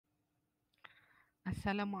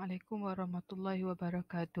Assalamualaikum warahmatullahi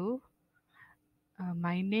wabarakatuh.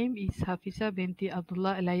 My name is Hafizah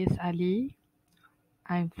Abdullah Ali.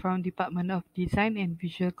 I'm from Department of Design and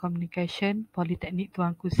Visual Communication, Politeknik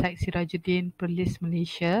Tuanku, Syed Sirajuddin, Perlis,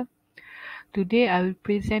 Malaysia. Today I will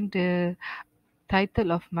present the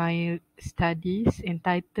title of my studies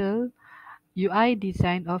entitled UI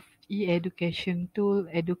Design of E-Education Tool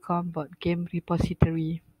Educom Board Game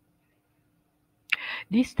Repository.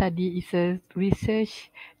 This study is a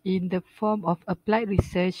research in the form of applied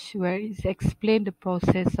research where it explains the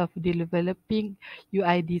process of developing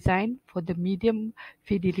UI design for the medium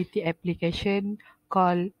fidelity application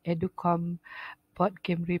called Educom Board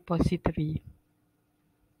Game Repository.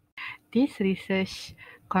 This research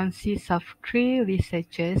consists of 3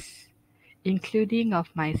 researchers, including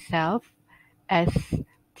of myself as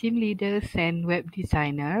team leaders and web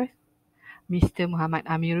designer, Mr. Mohamad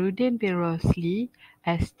Amiruddin bin Rosli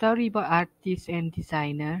as storyboard artist and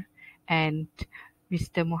designer, and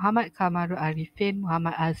Mr. Mohamad Kamarul Ariffin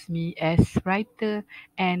Muhammad Azmi as writer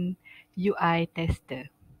and UI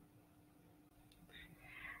tester.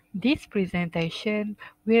 This presentation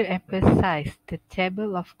will emphasize the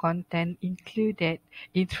table of content included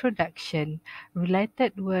introduction,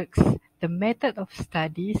 related works, the method of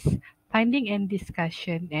studies, finding and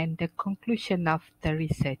discussion, and the conclusion of the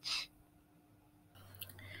research.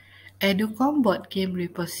 Educom Board Game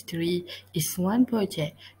Repository is one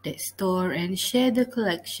project that stores and shares the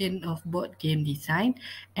collection of board game design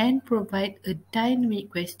and provides a dynamic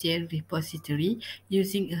question repository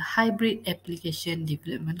using a hybrid application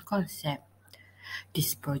development concept.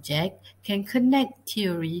 This project can connect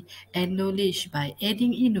theory and knowledge by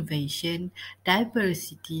adding innovation,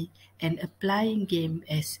 diversity, and applying game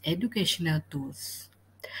as educational tools.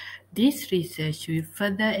 This research will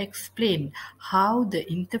further explain how the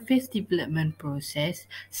interface development process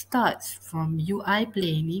starts from UI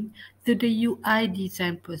planning to the UI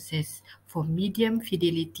design process for medium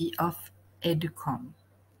fidelity of Educom.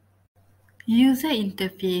 User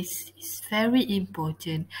interface is very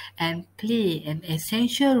important and play an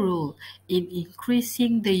essential role in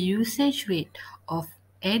increasing the usage rate of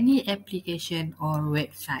any application or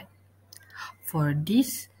website. For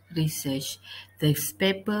this research, this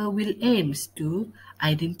paper will aim to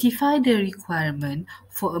identify the requirement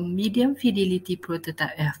for a medium fidelity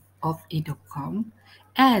prototype of Educom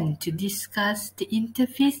and to discuss the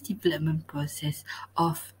interface development process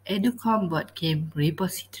of Educom board game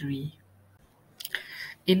repository.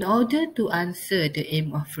 In order to answer the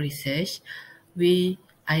aim of research, we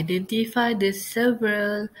identify the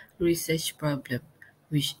several research problems,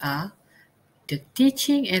 which are the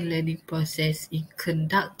teaching and learning process is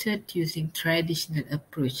conducted using traditional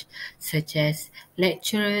approach such as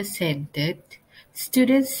lecturer-centered,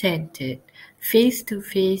 student-centered,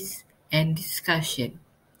 face-to-face, and discussion.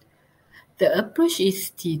 The approach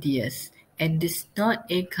is tedious and does not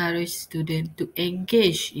encourage students to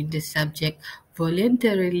engage in the subject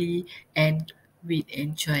voluntarily and with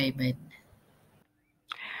enjoyment.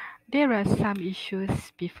 There are some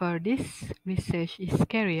issues before this research is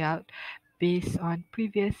carried out based on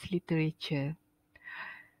previous literature.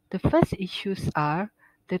 The first issues are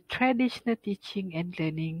the traditional teaching and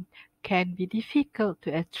learning can be difficult to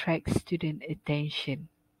attract student attention.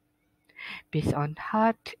 Based on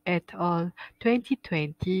Hart et al.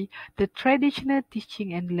 2020, the traditional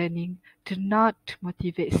teaching and learning do not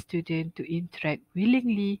motivate students to interact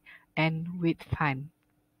willingly and with fun.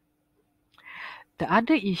 The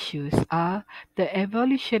other issues are the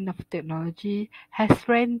evolution of technology has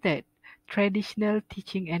rendered traditional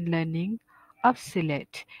teaching and learning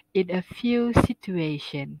obsolete in a few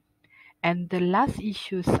situations. And the last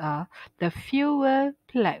issues are the fewer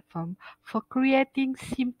platforms for creating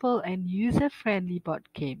simple and user-friendly board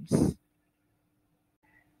games.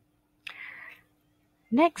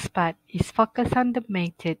 Next part is focus on the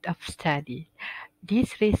method of study.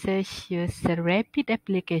 This research uses the Rapid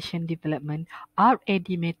Application Development (RAD)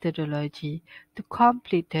 methodology to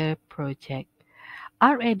complete the project.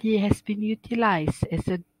 RAD has been utilized as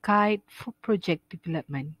a guide for project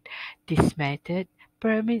development. This method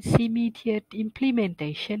permits immediate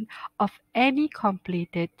implementation of any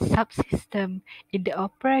completed subsystem in the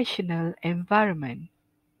operational environment.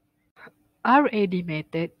 RAD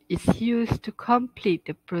method is used to complete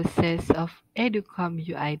the process of Educom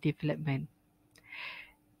UI development.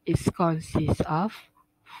 It consists of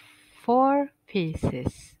 4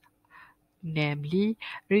 phases, namely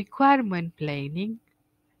requirement planning,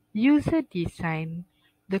 user design,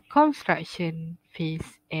 the construction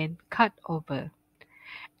phase, and cutover.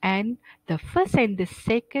 And the first and the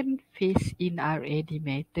second phase in RAD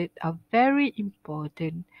method are very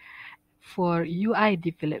important for UI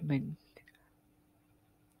development.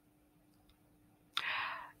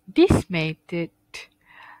 This method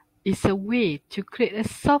is a way to create a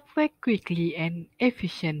software quickly and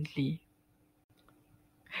efficiently.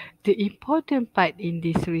 The important part in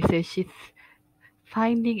this research is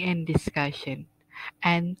finding and discussion.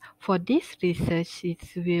 And for this research, it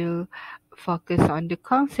will focus on the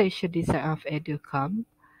conceptual design of Educom,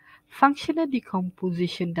 functional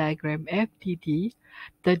decomposition diagram (FDD),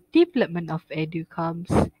 the development of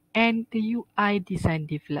Educoms, and the UI design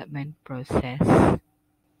development process.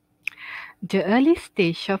 The early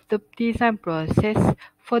stage of the design process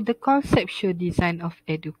for the conceptual design of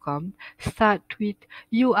Educom start with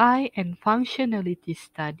UI and functionality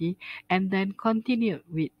study and then continue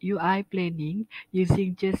with UI planning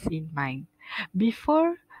using just in mind.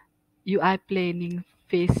 Before UI planning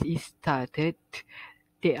phase is started,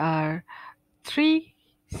 there are three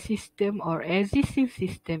system or existing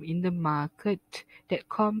system in the market that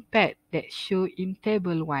compared that show in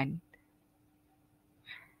table 1.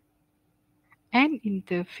 An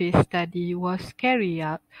interface study was carried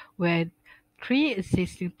out where three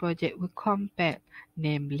existing projects were compared,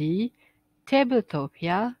 namely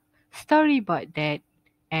Tabletopia, Storyboard.net,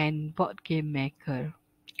 and Board Game Maker.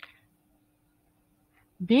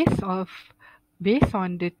 Based on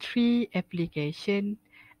the three applications,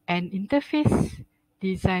 an interface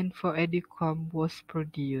design for Educom was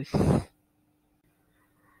produced.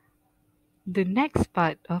 The next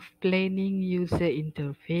part of planning user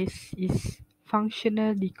interface is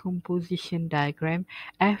functional decomposition diagram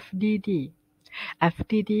 (FDD).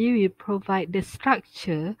 FDD will provide the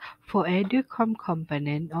structure for Educom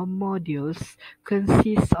component or modules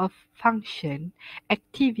consists of function,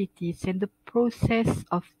 activities, and the process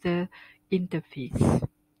of the interface.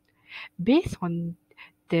 Based on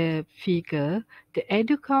the figure, the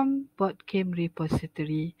Educom board game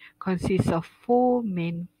repository consists of 4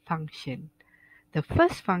 main functions. The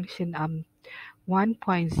first function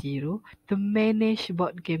 1.0 to manage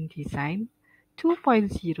board game design,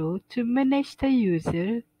 2.0 to manage the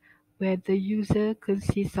user, where the user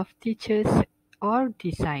consists of teachers or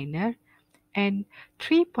designer, and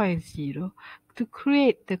 3.0 to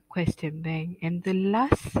create the question bank, and the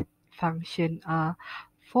last function are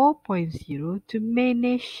 4.0 to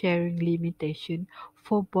manage sharing limitation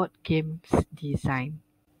for board games design.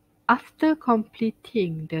 After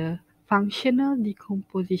completing the functional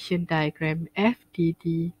decomposition diagram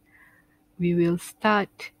 (FDD), we will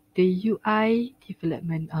start the UI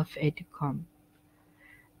development of Educom.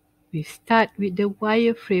 We start with the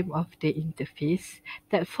wireframe of the interface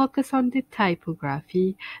that focus on the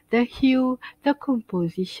typography, the hue, the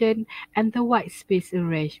composition, and the white space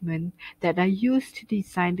arrangement that are used to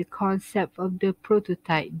design the concept of the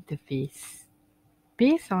prototype interface.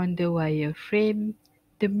 Based on the wireframe,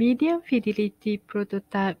 the medium fidelity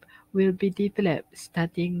prototype will be developed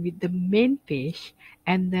starting with the main page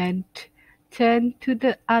and then turn to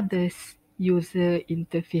the others user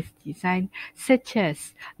interface design such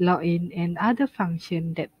as login and other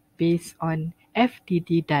functions that based on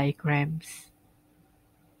FDD diagrams.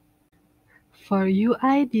 For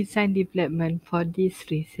UI design development for this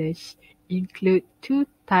research include two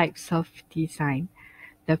types of design.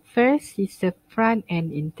 The first is the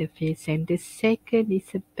front-end interface and the second is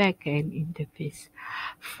the back-end interface.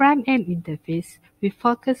 Front-end interface, we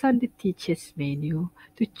focus on the teacher's menu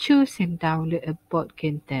to choose and download a board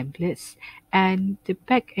game templates, and the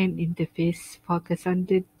back-end interface focus on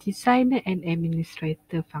the designer and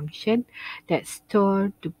administrator function that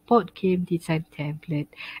store the board game design template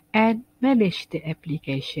and manage the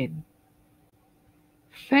application.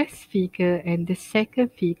 First figure and the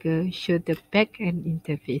second figure show the back-end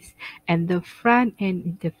interface and the front-end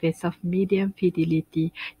interface of medium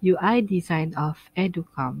fidelity UI design of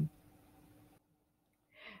Educom.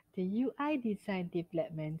 The UI design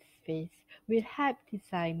development phase will help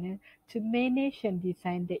designer to manage and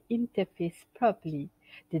design the interface properly.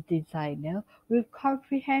 The designer will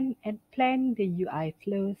comprehend and plan the UI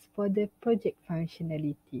flows for the project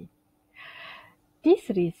functionality. This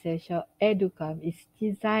research of Educom is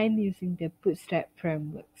designed using the Bootstrap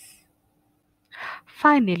frameworks.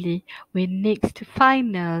 Finally, we next to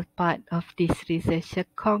final part of this research, the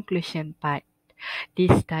conclusion part.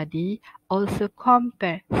 This study also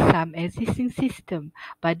compared some existing system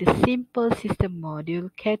by the simple system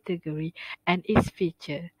module category and its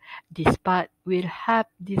feature. This part will help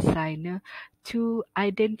designer to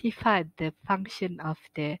identify the function of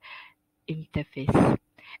the interface.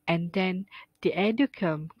 And then the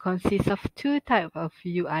Educom consists of two types of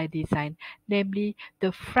UI design, namely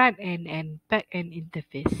the front-end and back-end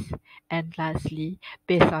interface. And lastly,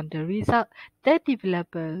 based on the result, the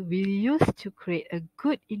developer will use to create a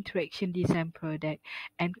good interaction design product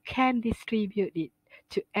and can distribute it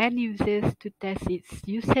to end users to test its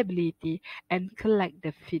usability and collect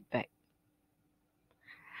the feedback.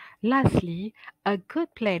 Lastly, a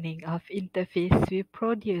good planning of interface will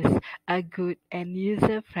produce a good and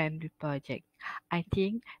user-friendly project. I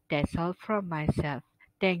think that's all from myself.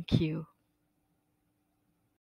 Thank you.